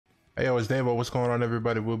Hey, yo, it's Davo. What's going on,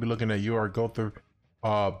 everybody? We'll be looking at Gowther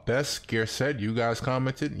best gear set. You guys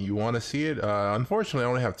commented. You want to see it. Unfortunately, I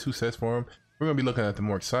only have 2 sets for him. We're going to be looking at the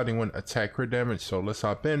more exciting one, attack crit damage. So let's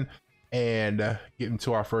hop in and get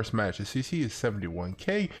into our first match. The CC is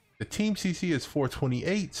 71k. The team CC is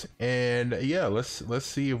 428. And yeah, let's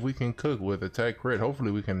see if we can cook with attack crit. Hopefully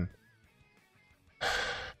we can.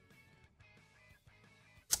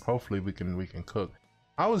 Hopefully we can cook.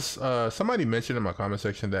 I was somebody mentioned in my comment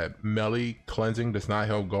section that melee cleansing does not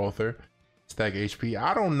help Gowther stack HP.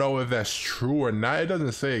 I don't know if that's true or not. It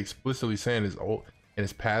doesn't say explicitly saying his ult and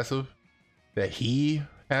his passive that he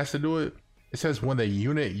has to do it. It says when the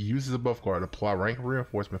unit uses a buff card, apply rank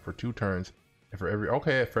reinforcement for 2 turns, and for every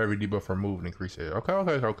debuff removed, increase it.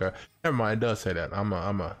 Okay. Never mind. It does say that.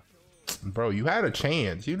 Bro. You had a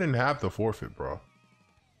chance. You didn't have to forfeit, bro.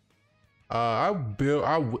 I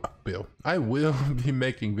will be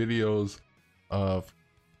making videos of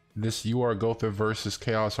this Gowther versus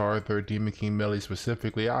Chaos Arthur, Demon King melee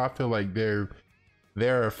specifically. I feel like they're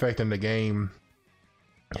affecting the game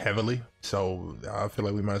heavily, so I feel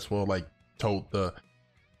like we might as well like tote the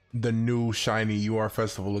new shiny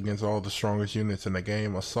festival against all the strongest units in the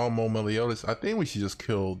game. Asalmo Meliodas. I think we should just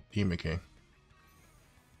kill Demon King.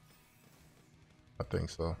 I think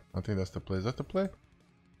so. I think that's the play. Is that the play?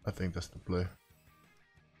 I think that's the play.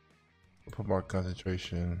 We'll put more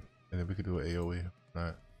concentration, and then we could do an AoE.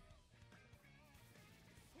 Alright.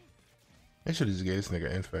 They should just get this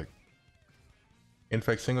nigga infect.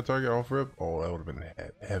 Infect single target off rip? Oh, that would have been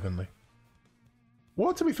heavenly.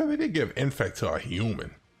 Well, to be fair, they did give infect to a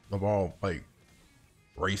human of all like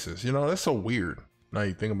races. You know, that's so weird. Now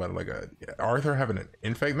you think about it, like Arthur having an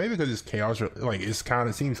infect, maybe because it's chaos, like it's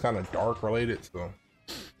seems kind of dark related. So.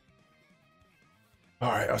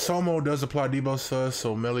 Alright, Asalmo does apply debuffs to us,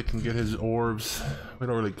 so melee can get his orbs. We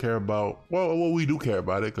don't really care about, well, we do care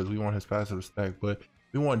about it because we want his passive stack, but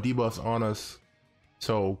we want debuffs on us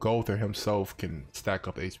so Gowther himself can stack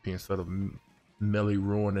up HP instead of melee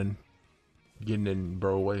ruining, getting in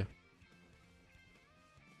bro way.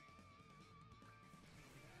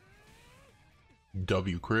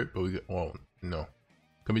 W crit, but we get, well, no.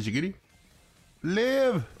 Kamijigiri?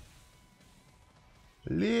 Live,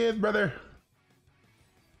 brother.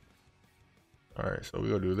 All right, so we're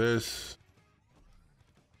gonna do this.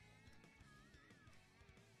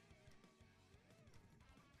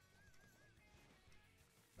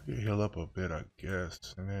 Heal up a bit, I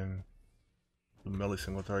guess, and then the melee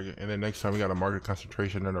single target. And then next time we got a market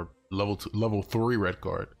concentration and a level 3 red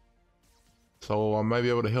card. So I might be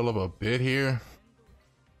able to heal up a bit here.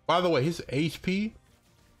 By the way, his HP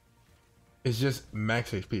is just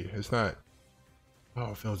max HP. It's not.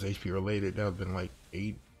 Oh, if it was HP related, that would have been like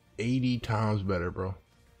 80 times better, bro.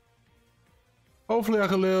 Hopefully I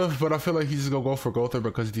can live, but I feel like he's just gonna go for Gowther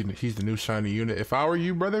because he's the new shiny unit. If I were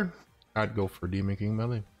you, brother, I'd go for Demon King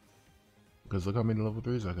melee. Because look how many level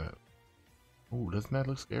 3s I got. Oh, doesn't that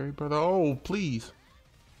look scary, brother? Oh, please.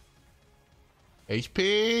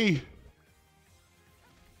 HP!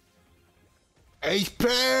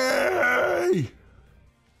 HP!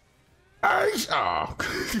 Oh.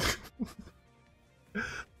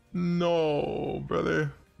 No,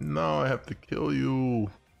 brother. No, I have to kill you.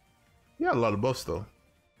 You got a lot of buffs though.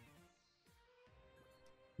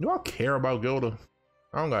 Do I care about Gilda?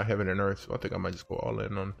 I don't got heaven and earth, so I think I might just go all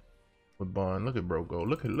in on with Bond. Look at bro go.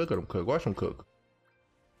 Look at him cook. Watch him cook.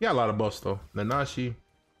 He got a lot of buffs though. Nanashi,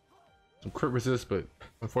 some crit resist, but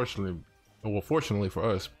unfortunately, well, fortunately for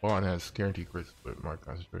us, Bond has guaranteed crits with mark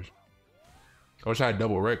concentration. I wish I had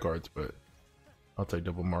double red cards, but I'll take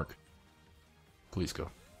double mark. Please go.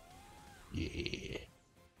 Yeah.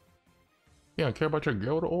 Yeah, I care about your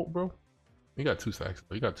Gilda ult, bro. You got 2 stacks.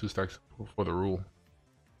 You got 2 stacks for the rule.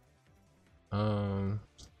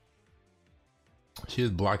 She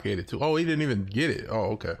is blockaded too. Oh, he didn't even get it.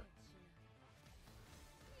 Oh, okay.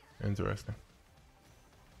 Interesting.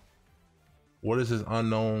 What is his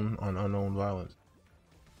unknown on unknown violence?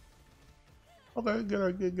 Okay,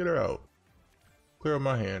 get her out. Clear up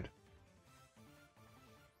my hand.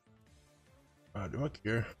 Do I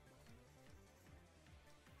care?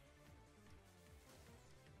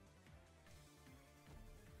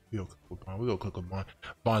 We'll cook with Bond.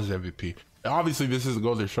 Bond's MVP. Obviously, this is a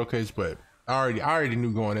Gowther showcase, but I already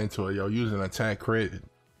knew going into it, yo, using attack crit,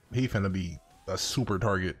 he finna be a super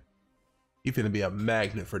target. He finna be a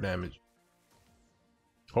magnet for damage.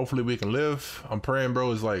 Hopefully we can live. I'm praying,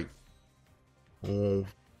 bro, is like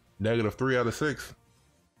 -3 out of 6.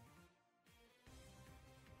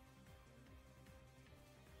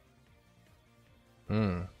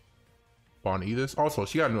 Bond Edith. Also,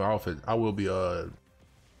 she got a new outfit. I will be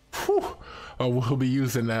Whew. We'll be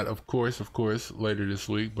using that, of course, later this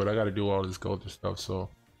week. But I got to do all this Gowther stuff, so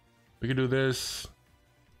we can do this.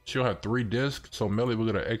 She'll have 3 discs, so Melee will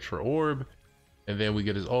get an extra orb, and then we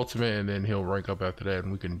get his ultimate, and then he'll rank up after that,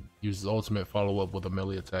 and we can use his ultimate, follow up with a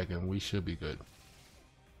melee attack, and we should be good.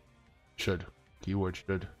 Should. Keyword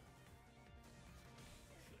should.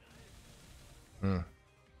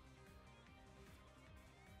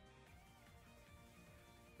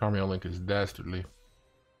 Carmeo Link is dastardly.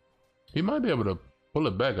 He might be able to pull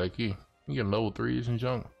it back, like he getting level 3s and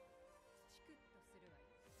junk.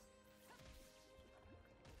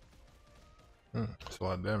 That's a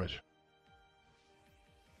lot of damage.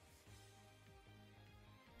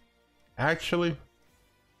 Actually,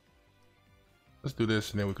 let's do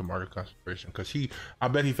this and then we can mark a concentration. Cause I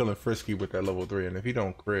bet he feeling frisky with that level 3, and if he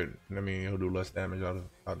don't crit, I mean he'll do less damage out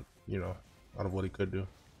of you know, out of what he could do.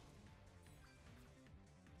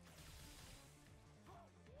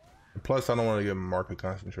 And plus, I don't want to get market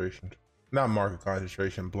concentration. Not market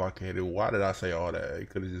concentration, blockaded. Why did I say all that? It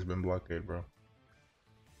could have just been blockade, bro.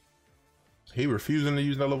 He refusing to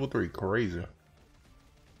use that level 3. Crazy.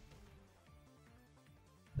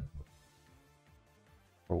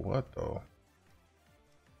 For what though?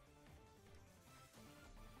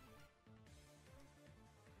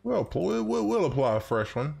 Well, we'll apply a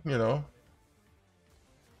fresh one, you know.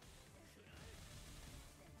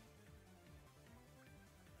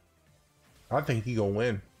 I think he gonna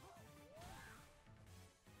win.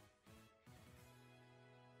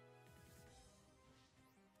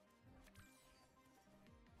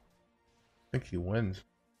 I think he wins.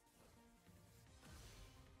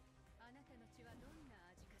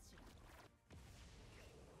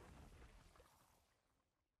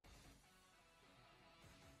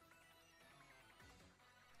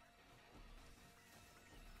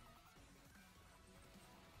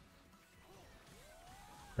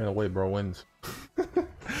 Ain't no way bro wins.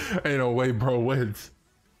 Ain't no way bro wins.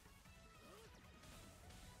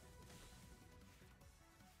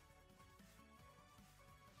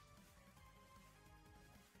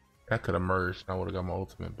 That could have merged. I would have got my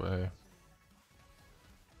ultimate, but hey.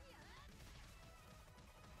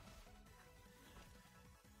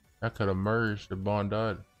 That could have merged. The bond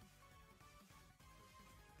died.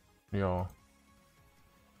 Yo.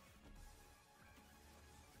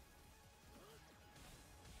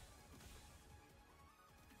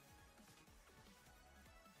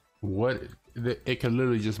 What? It can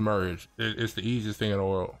literally just merge. It's the easiest thing in the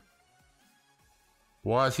world.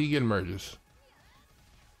 Why is he getting merges?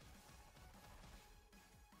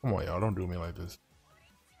 Come on, y'all. Don't do me like this.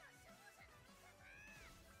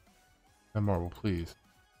 That marble, please.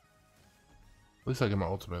 At least I get my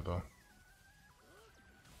ultimate, though.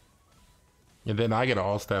 And then I get an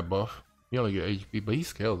all-stat buff. You only get HP, but he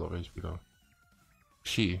scales off HP, though.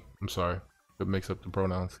 I'm sorry. It mix up the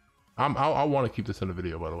pronouns. I want to keep this in the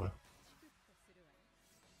video, by the way.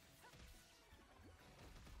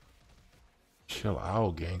 Chill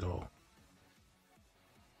out, Gango.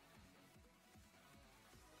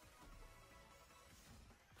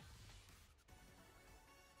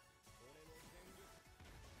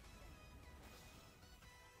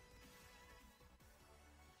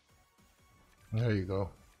 There you go.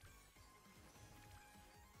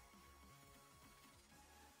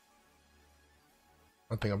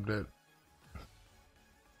 I think I'm dead.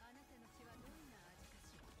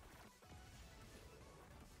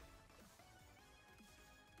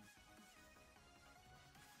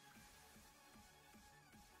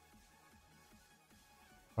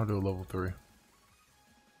 I'll do a level 3.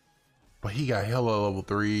 But he got hella level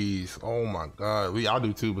 3s. Oh my god. I'll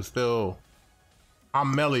do 2, but still.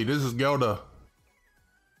 I'm Melly. This is Gowther.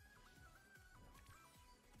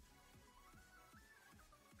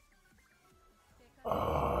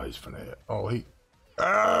 Oh, he's finna. Oh, he.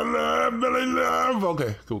 Melly love.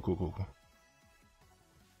 Okay, cool.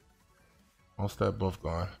 What's that buff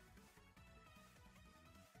gone?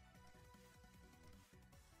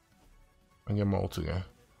 I get my ult again.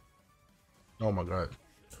 Oh my god.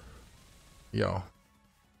 Yo,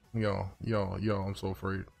 I'm so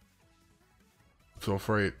afraid.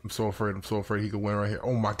 I'm so afraid he could win right here.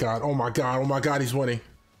 Oh my god, he's winning.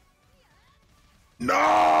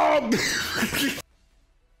 No!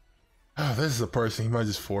 Oh, this is a person. He might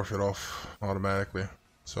just forfeit off automatically.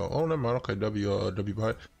 So, oh, never mind. Okay, W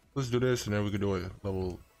bot. Let's do this, and then we can do it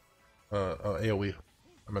level, AOE.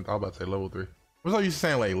 I was about to say level 3. What's all you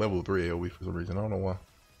saying like level 3 AOE for some reason? I don't know why.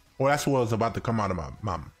 Well, that's what was about to come out of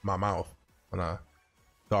my mouth when I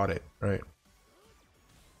thought it, right?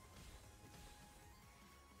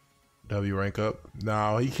 W rank up.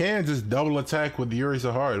 Now he can just double attack with Yuri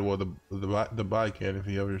so hard. Well, the bot can if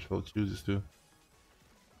he ever so chooses to.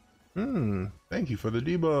 Thank you for the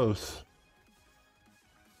debuffs.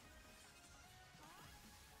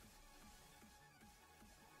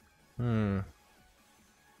 We're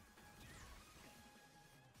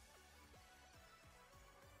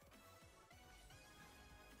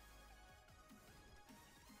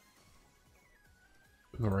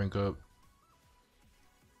gonna rank up.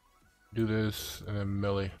 Do this and then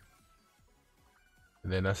melee.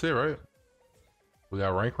 And then that's it, right? We got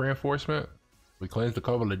rank reinforcement. We cleansed a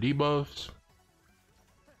couple of debuffs.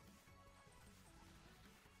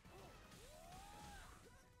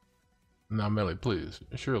 Now melee, please.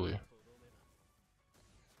 Surely.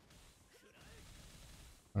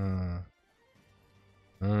 Then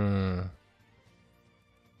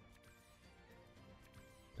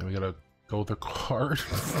we got a Gowther card.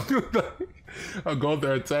 A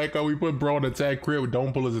Gowther attack card. We put bro on attack crit.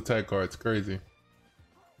 Don't pull his attack card. It's crazy.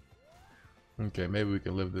 Okay, maybe we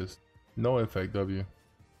can live this. No infect W.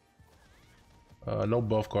 No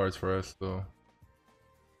buff cards for us though.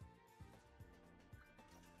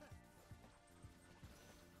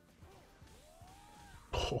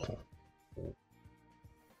 Oh,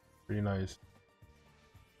 pretty nice.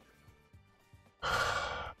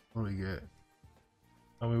 What do we get?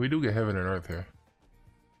 I mean, we do get heaven and earth here.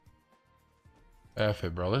 F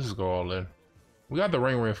it, bro. Let's just go all in. We got the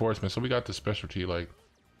ring reinforcement, so we got the specialty like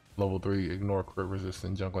level 3, ignore crit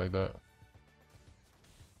resistant junk like that.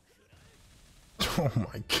 Oh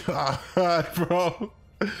my god, bro.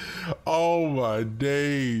 Oh my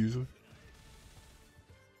days.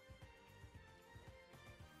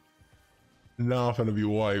 Now I'm gonna be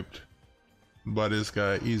wiped by this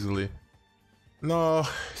guy easily. No,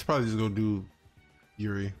 he's probably just gonna do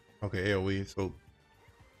Yuri. Okay, AoE, so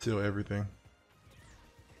still everything.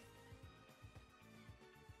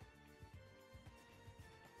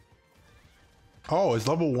 Oh, is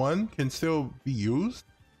level 1 can still be used?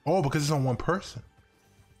 Oh, because it's on one person.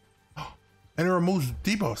 And it removes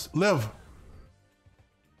debuffs. Live.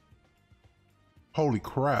 Holy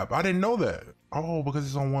crap, I didn't know that. Oh, because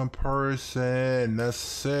it's on one person. That's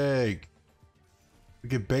sick. We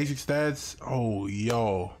get basic stats. Oh,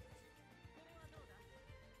 yo.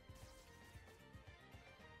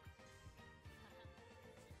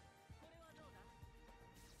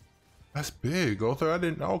 That's big, Gowther. I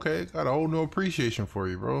didn't. Okay, got a whole new appreciation for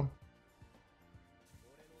you, bro.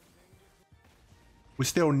 We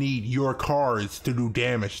still need your cards to do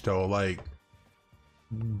damage, though. Like,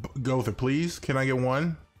 Gowther, please. Can I get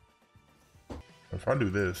one? If I do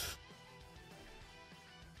this,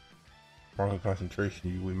 market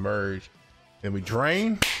concentration, we merge, then we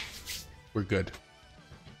drain. We're good.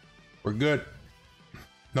 We're good.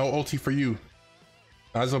 No ulti for you.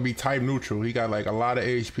 That's gonna be type neutral. He got like a lot of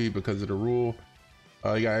HP because of the rule.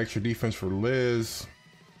 He got extra defense for Liz.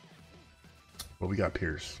 But we got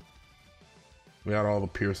Pierce. We got all the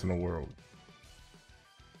Pierce in the world.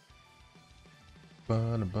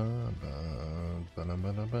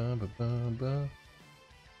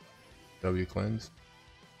 W cleanse.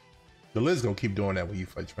 The Liz gonna keep doing that when you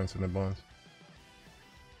fight Spencer and Bonds.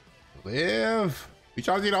 Live! We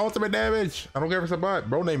charge you the ultimate damage! I don't care if it's a bot.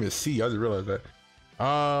 Bro name is C, I just realized that.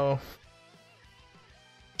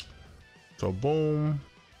 So boom,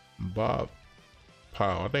 Bob,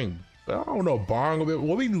 pow. I think, I don't know, Bong a bit.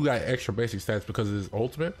 Well, we do got extra basic stats because of his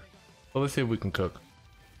ultimate. So let's see if we can cook.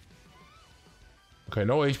 Okay,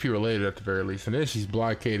 no HP related at the very least. And then she's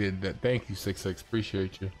blockaded. That. Thank you, 6-6.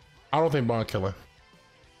 Appreciate you. I don't think Bond killing.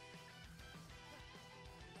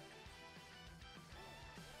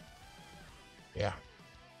 Yeah.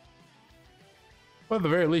 But at the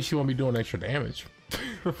very least, she won't be doing extra damage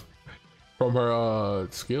from her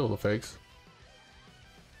skill effects.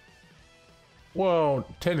 Well,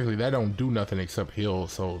 technically that don't do nothing except heal,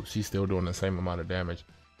 so she's still doing the same amount of damage.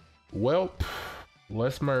 Well,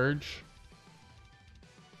 let's merge.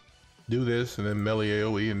 Do this and then melee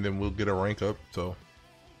AoE and then we'll get a rank up. So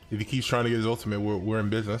if he keeps trying to get his ultimate, we're in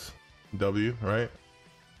business. W, right?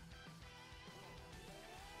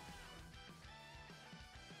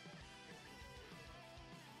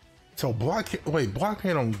 So blockade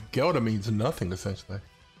on Gowther means nothing essentially.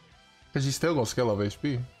 Because he's still gonna scale off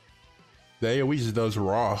HP. The AoE just does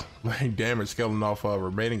raw like damage scaling off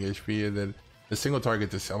remaining HP, and then the single target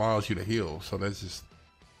just allows you to heal. So that's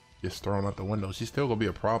just thrown out the window. She's still gonna be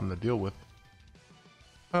a problem to deal with.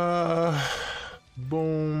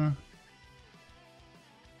 Boom.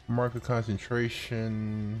 Market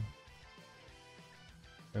concentration.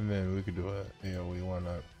 And then we could do a AoE, why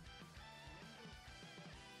not?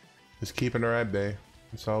 Just keeping her at bay.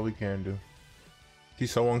 That's all we can do.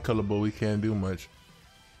 He's so unkillable, we can't do much.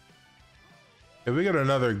 If we get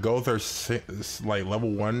another Gowther like level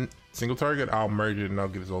 1 single target, I'll merge it and I'll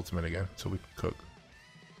get his ultimate again so we can cook.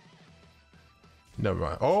 Never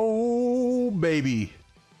mind. Oh, baby.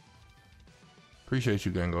 Appreciate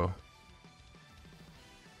you, Gengo.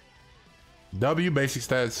 W basic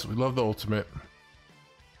stats. We love the ultimate.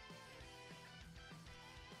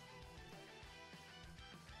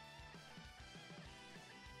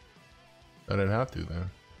 I didn't have to then.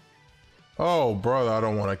 Oh, brother, I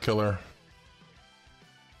don't want to kill her.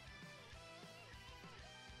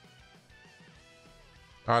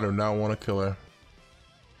 I do not want to kill her.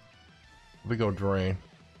 We go drain.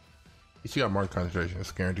 She got marked concentration.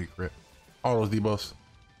 It's guaranteed crit. All those debuffs.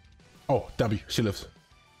 Oh, W. She lives.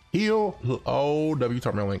 Heal. Oh, W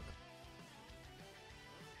taught me a link.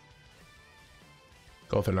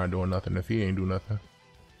 Gowther not doing nothing if he ain't do nothing.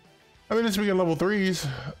 I mean, speaking of level 3s,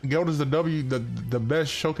 Gowther's the W, the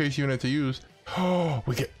best showcase unit to use. Oh,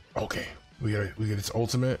 we get we get its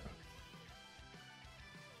ultimate.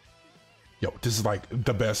 Yo, this is like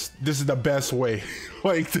the best. This is the best way,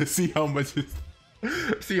 like, to see how much,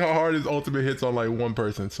 see how hard his ultimate hits on like one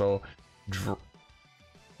person. So,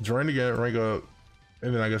 drain again, rank up,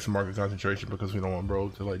 and then I guess market concentration because we don't want bro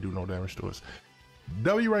to like do no damage to us.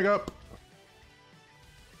 W rank up.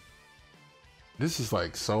 This is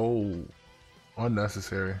like so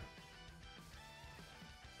unnecessary.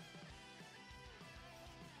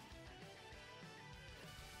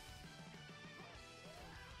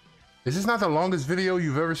 Is this not the longest video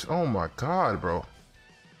you've ever seen? Oh my god, bro.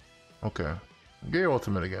 Okay. Get your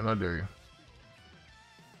ultimate again, I dare you.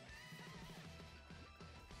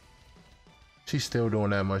 She's still doing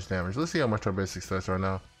that much damage. Let's see how much our basic stats are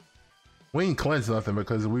now. We ain't cleansed nothing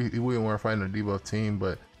because we weren't fighting a debuff team,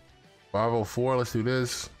 but 504, let's do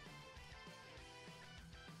this.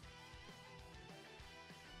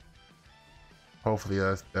 Hopefully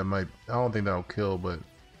that might, I don't think that'll kill, but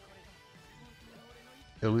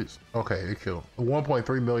at least, okay, it killed.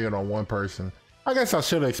 1.3 million on one person. I guess I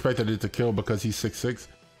should have expected it to kill because he's 6'6".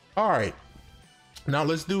 All right, now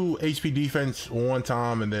let's do HP defense one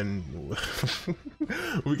time and then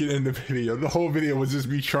we can end the video. The whole video was just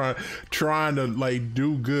me trying to like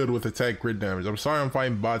do good with attack crit damage. I'm sorry I'm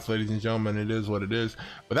fighting bots, ladies and gentlemen. It is what it is.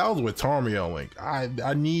 But that was with Tarmio Link.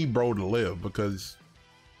 I need bro to live because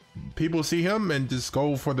people see him and just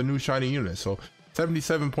go for the new shiny unit. So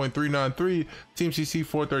 77.393, Team CC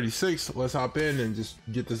 436. Let's hop in and just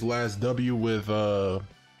get this last W with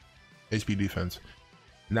HP defense.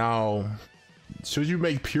 Now, should you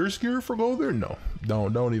make Pierce gear for Gowther? No,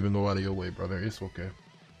 don't even go out of your way, brother. It's okay.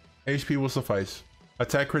 HP will suffice.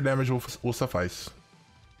 Attack crit damage will suffice.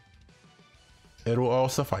 It will all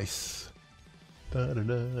suffice. Da, da,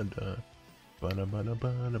 da, da. Ba, da, ba, da,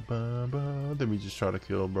 ba, da, ba, ba. Let me just try to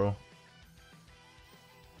kill, bro.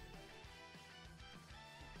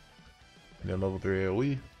 And then level 3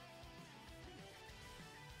 AoE.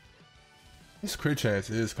 This crit chance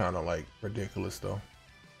is kind of like ridiculous though.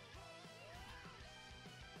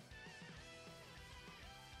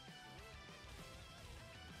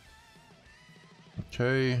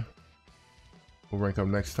 Okay. We'll rank up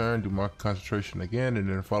next turn, do market concentration again, and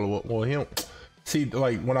then follow up. Well, him. See,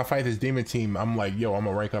 like when I fight this demon team, I'm like, yo, I'm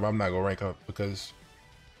gonna rank up. I'm not gonna rank up because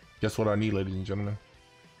guess what I need, ladies and gentlemen?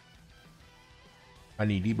 I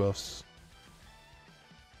need debuffs.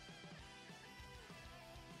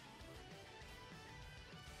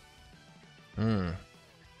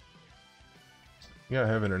 Yeah,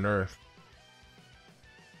 heaven and earth.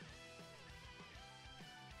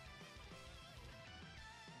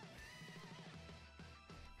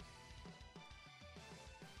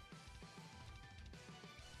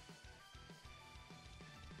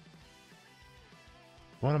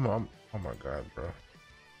 What am I? Oh my god, bro.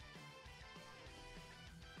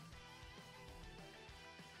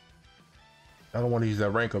 I don't want to use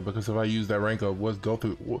that rank up because if I use that rank up, what's go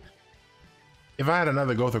through? If I had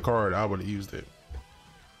another Gowther card, I would have used it.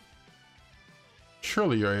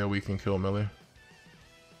 Surely your AoE can kill Millie.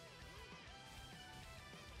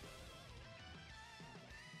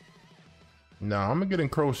 Nah, I'm gonna get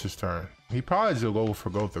encroached this turn. He probably still go for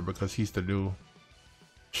Gowther because he's the new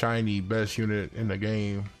shiny best unit in the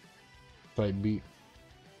game type beat.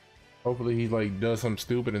 Hopefully he like does something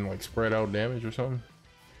stupid and like spread out damage or something.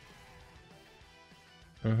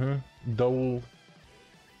 Double.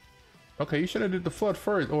 Okay, you should have did the flood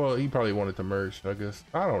first. Well, he probably wanted to merge, I guess.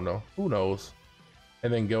 I don't know. Who knows?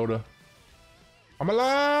 And then Gowther. I'm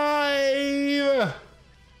alive!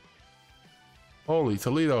 Holy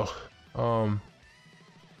Toledo.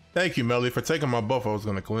 Thank you, Melly, for taking my buff I was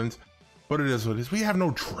gonna cleanse. But it is what it is. We have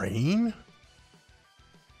no drain?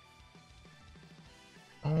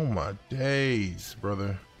 Oh my days,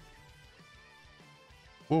 brother.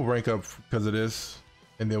 We'll rank up because of this,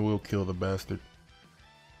 and then we'll kill the bastard.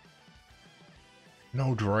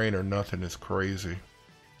 No drain or nothing is crazy.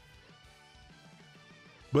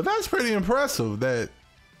 But that's pretty impressive that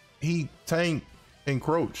he tanked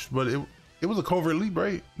encroached, but it was a covert leap,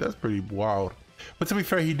 right? That's pretty wild. But to be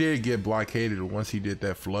fair, he did get blockaded once he did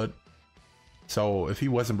that flood. So if he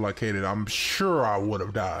wasn't blockaded, I'm sure I would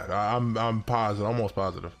have died. I'm positive, almost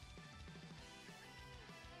positive.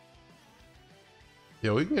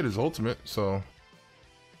 Yeah, we can get his ultimate, so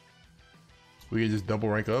we can just double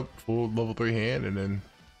rank up, full level 3 hand, and then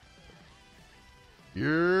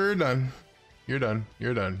you're done. You're done.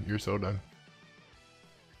 You're done. You're so done.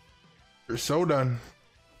 You're so done.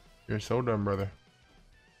 You're so done, brother.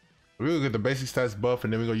 We're gonna get the basic stats buff,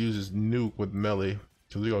 and then we're gonna use this nuke with melee,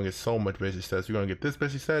 because we're gonna get so much basic stats. We're gonna get this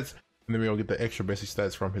basic stats, and then we're gonna get the extra basic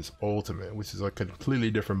stats from his ultimate, which is a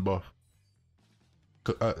completely different buff.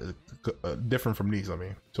 Different from these, I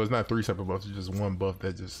mean. So it's not 3 separate buffs, it's just one buff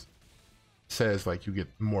that just says like you get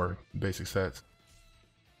more basic stats.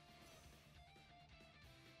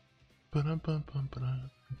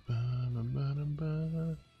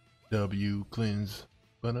 W cleanse.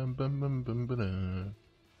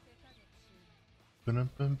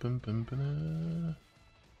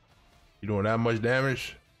 You doing that much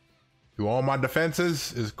damage to all my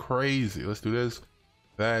defenses is crazy. Let's do this.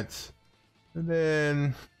 That's, and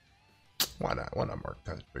then why not mark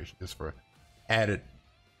concentration just for added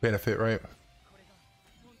benefit, right?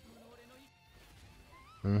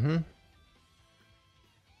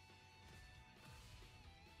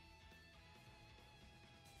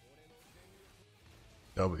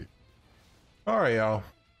 W. All right, y'all.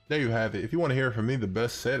 There you have it. If you want to hear from me, the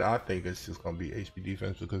best set, I think it's just gonna be HP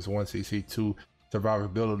defense, because 1 CC, 2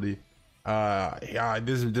 survivability. Yeah,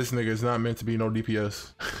 this nigga is not meant to be no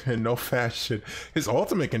DPS and no fast shit. His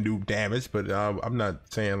ultimate can do damage, but I'm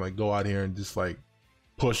not saying like go out here and just like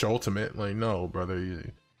push ultimate. Like, no, brother,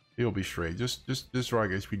 you'll be straight. Just rock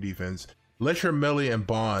HP defense. Let your melee and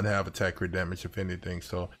bond have attack crit damage, if anything.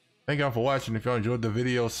 So thank y'all for watching. If y'all enjoyed the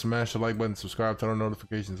video, smash the like button, subscribe, turn on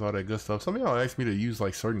notifications, all that good stuff. Some of y'all asked me to use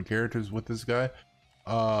like certain characters with this guy.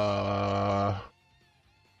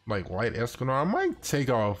 Like Light Escanor. I might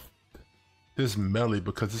take off this melee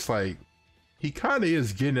because it's like he kind of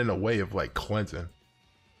is getting in the way of like cleansing,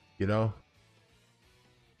 you know?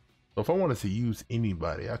 So if I wanted to use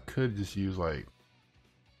anybody, I could just use like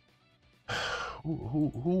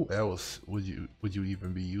who else would you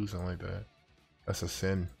even be using like that? That's a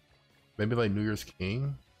sin. Maybe like New Year's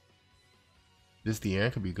King. This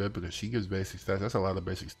Deanne could be good because she gives basic stats. That's a lot of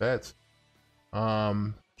basic stats.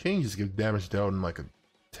 King just gives damage dealt in like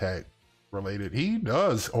attack related. He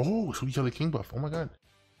does. Oh, Sweet Jelly King buff. Oh my god.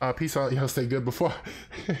 Peace out. Y'all stay good. Before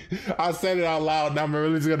I said it out loud, now I'm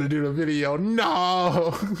really just gonna do the video. No.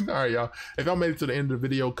 All right, y'all. If y'all made it to the end of the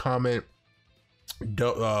video, comment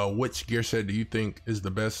which gear set do you think is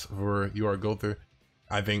the best for your Gowther.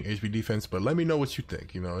 I think HP defense, but let me know what you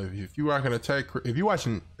think. You know, if you rocking attack, if you're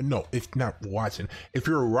watching, no, if not watching, if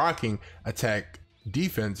you're rocking attack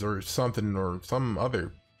defense or something or some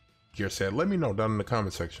other gear set, let me know down in the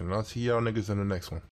comment section. I'll see y'all niggas in the next one.